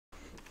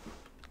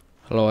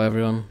Hello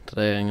everyone,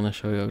 today I'm going to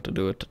show you how to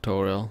do a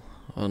tutorial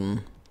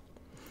on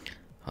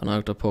how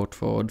to port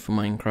forward for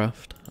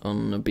Minecraft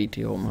on a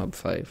BT Homehub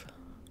 5.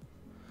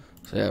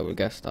 So yeah, we'll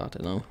get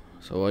started now.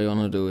 So what you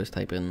want to do is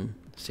type in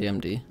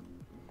CMD,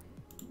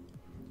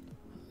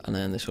 and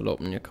then this will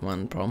open your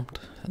command prompt,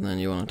 and then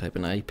you want to type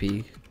in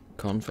IP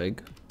config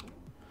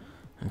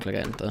and click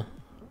enter.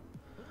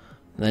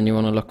 And then you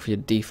want to look for your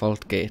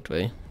default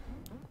gateway.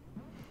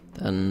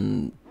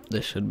 Then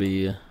this should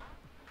be,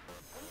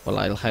 well,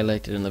 I'll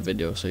highlight it in the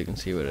video so you can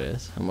see where it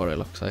is and what it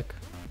looks like.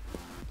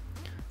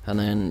 And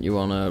then you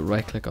want to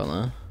right click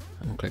on it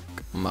and click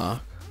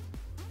mark,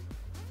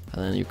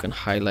 and then you can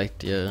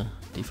highlight your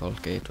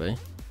default gateway.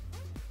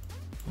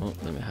 Oh,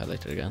 let me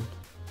highlight it again.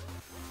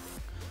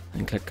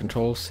 And click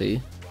Control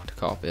C to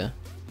copy it.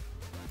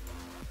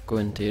 Go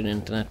into your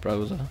internet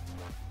browser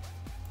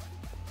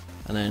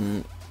and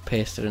then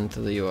paste it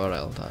into the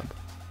URL tab.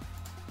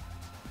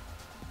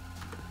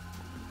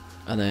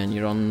 And then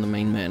you're on the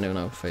main menu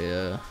now for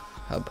your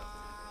hub.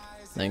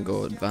 Then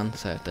go advanced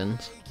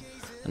settings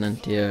and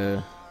enter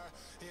your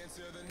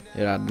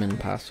admin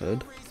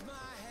password.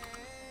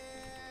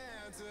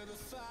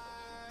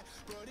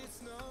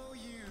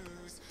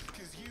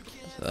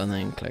 And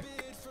then click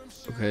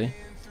OK,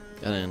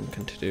 and then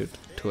continue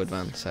to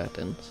advanced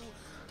settings.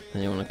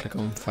 Then you want to click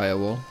on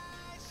firewall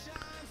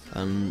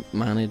and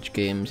manage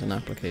games and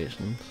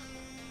applications,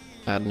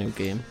 add new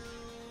game,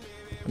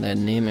 and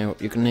then name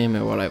it. You can name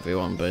it whatever you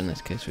want, but in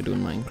this case we're doing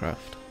Minecraft,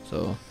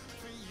 so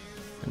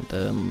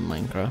enter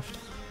Minecraft,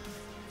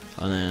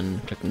 and then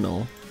click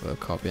no for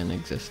copy an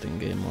existing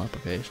game or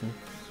application.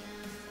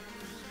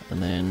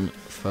 And then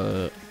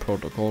for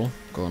protocol,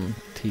 go on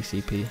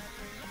TCP,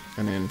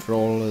 and then for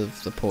all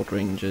of the port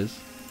ranges,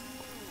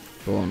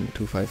 go on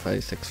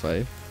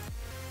 25565,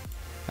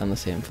 and the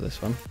same for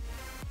this one.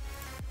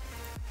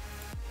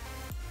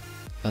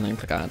 And then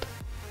click add,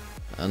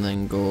 and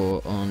then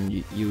go on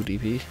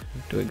UDP,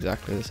 do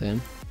exactly the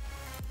same.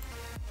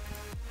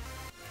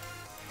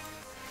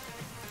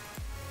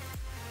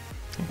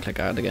 And click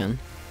add again,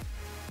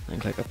 and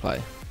click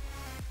apply.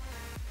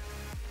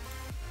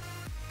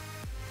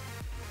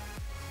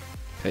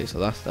 Okay, so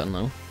that's done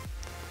now.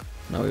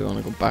 Now we want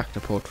to go back to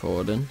port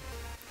forwarding,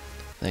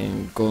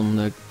 then go on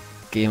the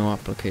game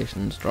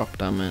applications drop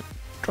down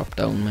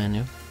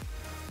menu, and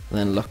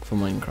then look for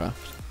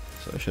Minecraft.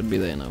 So it should be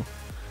there now.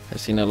 I've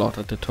seen a lot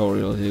of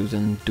tutorials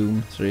using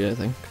Doom 3, I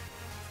think,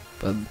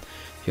 but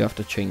you have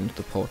to change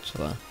the ports for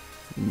that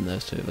in the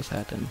server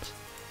settings.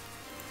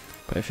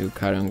 But if you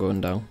carry on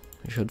going down,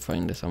 you should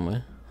find it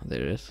somewhere.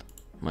 There it is,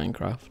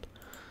 Minecraft.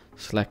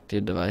 Select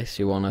your device.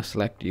 You want to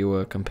select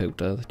your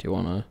computer that you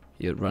want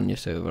to run your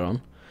server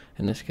on.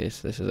 In this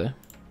case, this is it.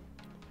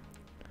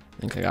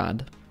 Then click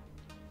add.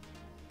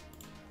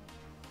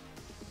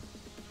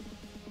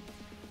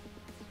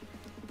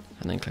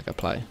 And then click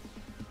apply.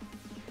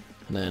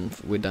 And then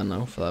we're done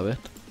now for that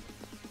bit.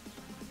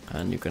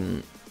 And you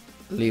can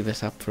leave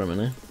this up for a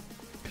minute,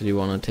 because you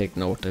want to take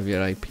note of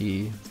your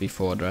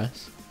IPv4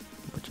 address,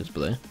 which is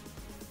there.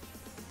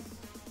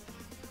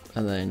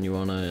 And then you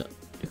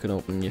can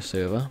open your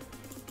server.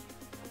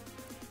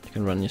 You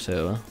can run your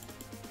server.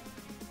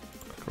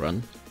 Click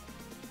run.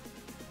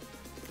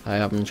 I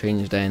haven't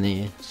changed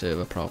any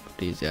server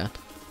properties yet,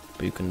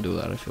 but you can do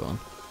that if you want.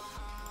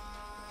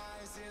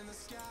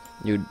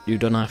 You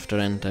don't have to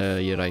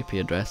enter your IP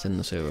address in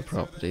the server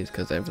properties,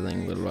 because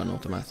everything will run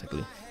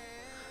automatically.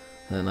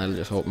 And then I'll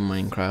just open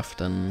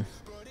Minecraft and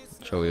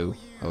show you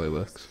how it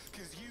works,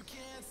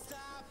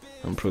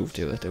 and prove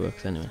to you that it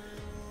works anyway.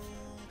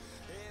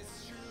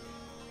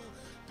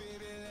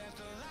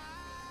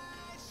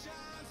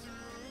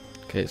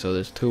 Okay, so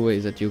there's two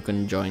ways that you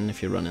can join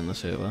if you're running the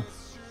server.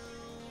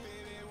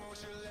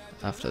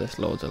 After this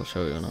loads, I'll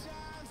show you now.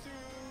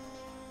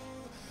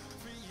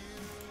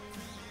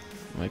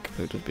 My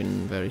computer's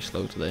been very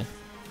slow today.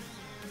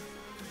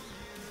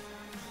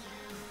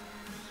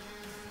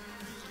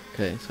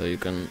 Okay, so you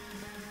can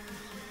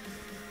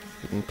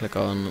click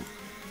on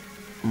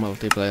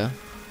multiplayer,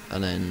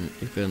 and then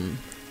you can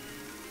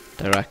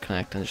direct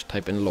connect and just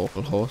type in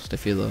localhost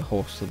if you're the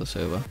host of the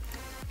server,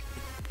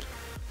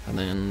 and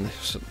then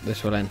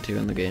this will enter you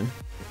in the game.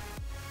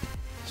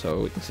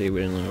 So we can see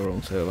we're in our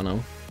own server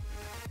now.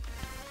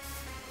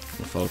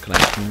 The full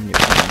connection,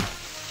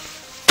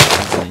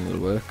 everything will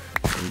work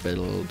and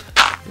build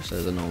just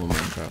as a normal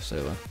Minecraft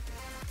server.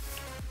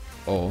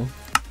 Or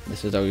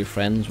this is how your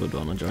friends would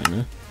want to join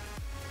it.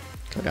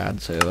 Click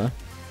add server,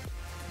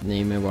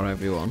 name it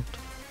whatever you want.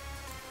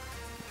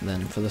 And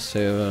then for the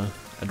server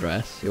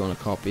address, you want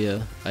to copy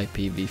a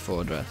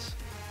IPv4 address.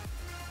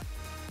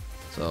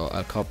 So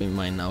I'll copy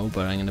mine now,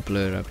 but I'm going to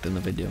blur it out in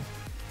the video.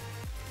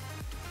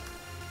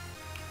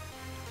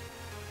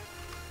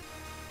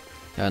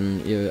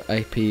 And your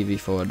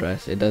IPv4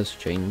 address, it does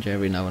change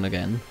every now and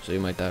again, so you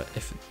might have,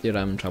 if you're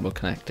having trouble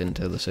connecting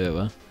to the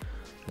server,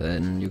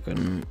 then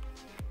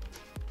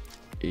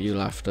you'll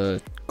have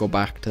to go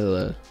back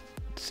to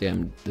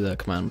the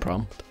command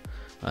prompt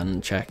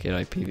and check your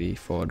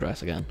IPv4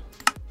 address again.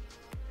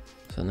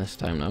 So this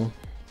time now,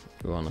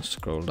 we want to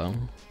scroll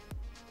down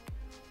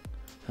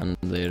and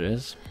there it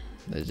is.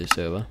 There's your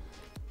server.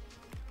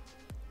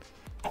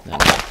 Then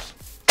next.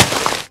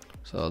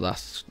 So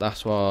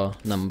that's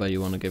what number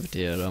you want to give to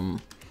your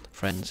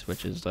friends,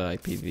 which is the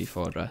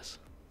IPv4 address.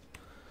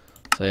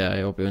 So yeah,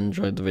 I hope you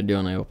enjoyed the video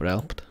and I hope it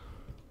helped.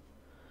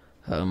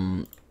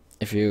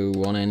 If you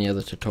want any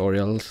other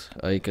tutorials,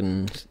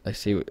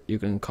 you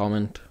can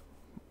comment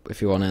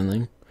if you want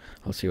anything.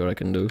 I'll see what I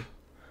can do.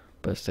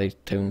 But stay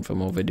tuned for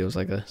more videos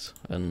like this,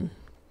 and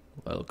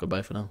well,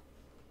 goodbye for now.